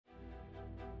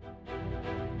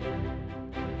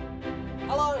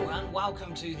and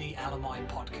welcome to the LMI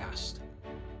podcast.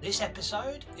 This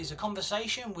episode is a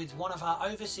conversation with one of our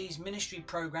overseas ministry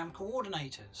program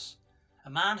coordinators, a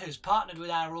man who's partnered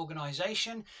with our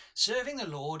organisation serving the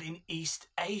Lord in East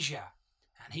Asia,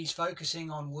 and he's focusing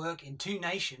on work in 2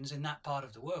 nations in that part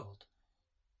of the world.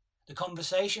 The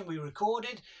conversation we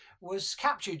recorded was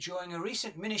captured during a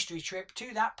recent ministry trip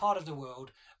to that part of the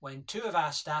world when 2 of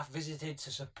our staff visited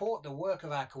to support the work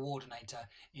of our coordinator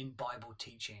in Bible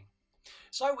teaching.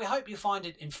 So we hope you find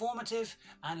it informative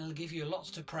and it'll give you lots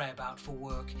to pray about for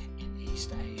work in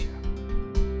East Asia.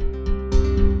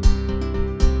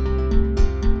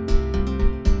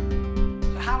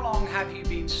 So how long have you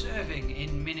been serving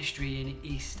in ministry in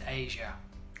East Asia?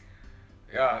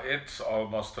 Yeah, it's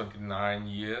almost 29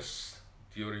 years.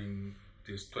 During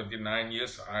these 29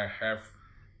 years, I have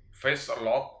faced a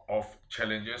lot of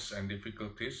challenges and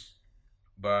difficulties,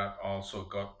 but also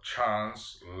got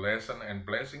chance, lesson, and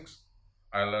blessings.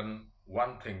 I learned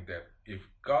one thing, that if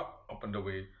God opened the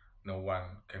way, no one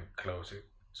can close it.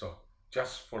 So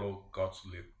just follow God's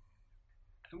lead.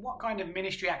 And what kind of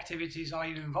ministry activities are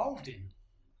you involved in?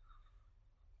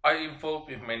 I involved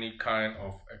in many kind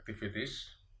of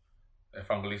activities: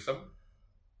 evangelism,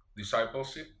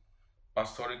 discipleship,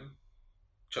 pastoring,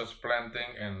 church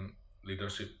planting, and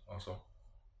leadership also.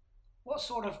 What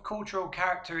sort of cultural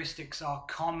characteristics are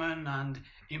common and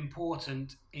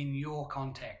important in your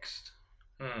context?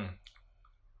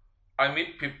 I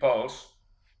meet people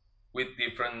with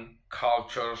different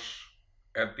cultures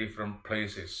at different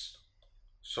places.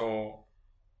 So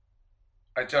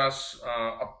I just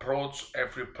approach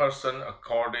every person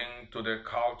according to their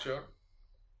culture.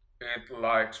 It,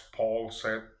 like Paul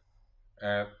said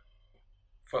at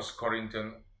 1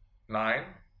 Corinthians 9,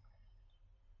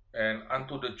 and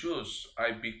unto the Jews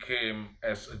I became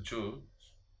as a Jew,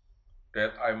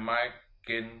 that I might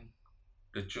gain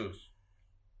the Jews.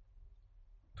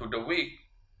 To the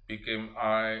weak became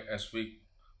I as weak,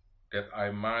 that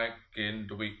I might gain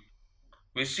the weak.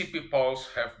 We see people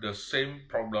have the same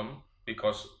problem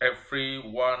because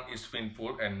everyone is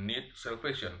sinful and need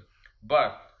salvation,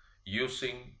 but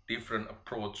using different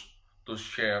approach to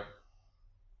share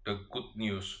the good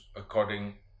news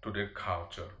according to their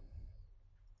culture.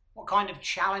 What kind of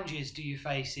challenges do you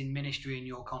face in ministry in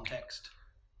your context?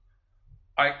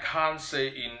 I can't say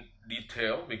in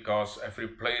detail because every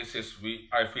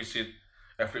I visit,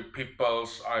 every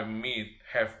peoples I meet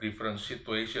have different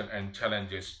situation and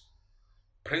challenges.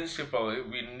 Principally,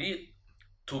 we need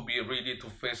to be ready to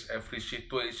face every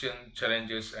situation,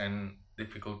 challenges, and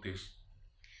difficulties.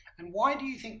 And why do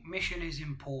you think mission is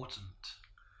important?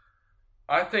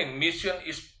 I think mission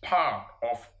is part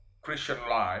of Christian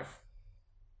life.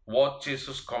 What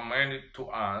Jesus commanded to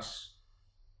us,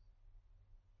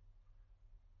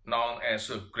 known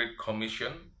as a Great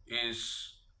Commission,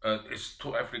 is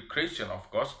to every Christian, of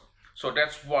course. So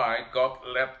that's why God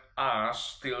let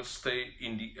us still stay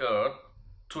in the earth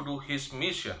to do His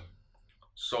mission.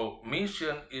 So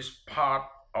mission is part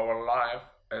of our life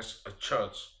as a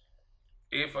church.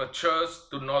 If a church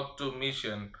do not do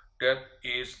mission, that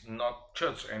is not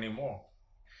church anymore.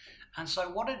 And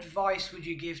so what advice would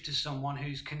you give to someone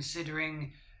who's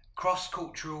considering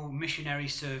cross-cultural missionary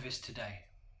service today?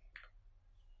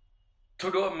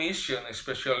 To do a mission,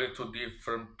 especially to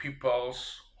different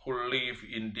peoples who live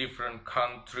in different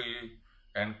country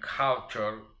and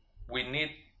culture, we need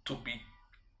to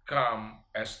become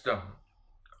as them.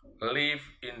 Live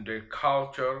in their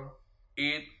culture,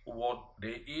 eat what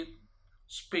they eat,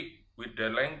 speak with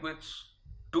their language,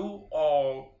 do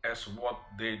all as what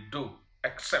they do,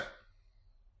 except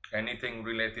anything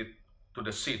related to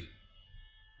the sin.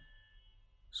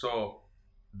 So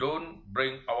don't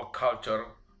bring our culture,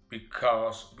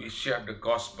 because we share the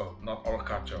gospel, not our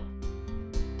culture.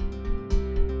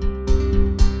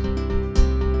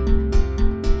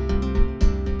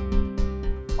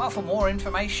 Well, for more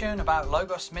information about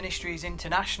Logos Ministries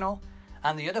International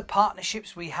and the other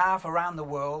partnerships we have around the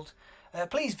world,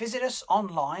 please visit us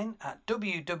online at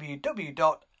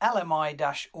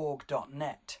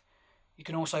www.lmi-org.net. You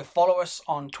can also follow us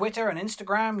on Twitter and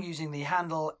Instagram using the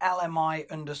handle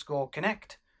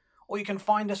LMI_connect, or you can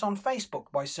find us on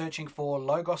Facebook by searching for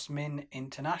Logos Min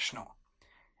International.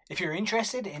 If you're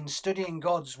interested in studying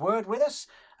God's Word with us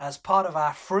as part of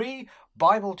our free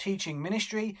Bible teaching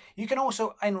ministry, you can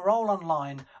also enroll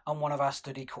online on one of our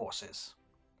study courses.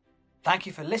 Thank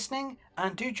you for listening,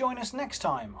 and do join us next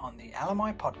time on the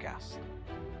LMI podcast.